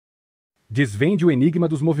Desvende o enigma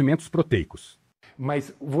dos movimentos proteicos.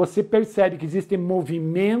 Mas você percebe que existem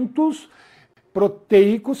movimentos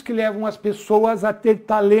proteicos que levam as pessoas a ter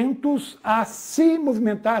talentos, a se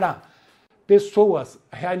movimentar, a pessoas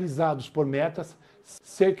realizadas por metas,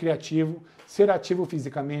 ser criativo, ser ativo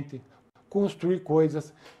fisicamente, construir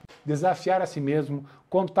coisas, desafiar a si mesmo,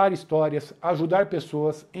 contar histórias, ajudar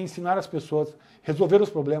pessoas, ensinar as pessoas, resolver os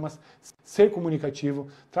problemas, ser comunicativo,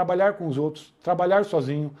 trabalhar com os outros, trabalhar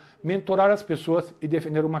sozinho, mentorar as pessoas e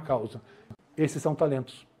defender uma causa. Esses são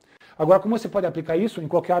talentos. Agora, como você pode aplicar isso em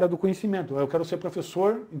qualquer área do conhecimento? Eu quero ser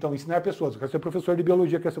professor, então ensinar pessoas. Eu quero ser professor de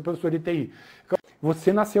biologia, eu quero ser professor de TI.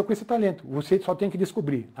 Você nasceu com esse talento, você só tem que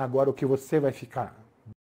descobrir. Agora, o que você vai ficar?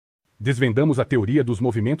 Desvendamos a teoria dos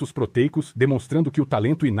movimentos proteicos, demonstrando que o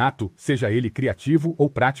talento inato, seja ele criativo ou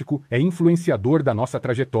prático, é influenciador da nossa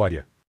trajetória.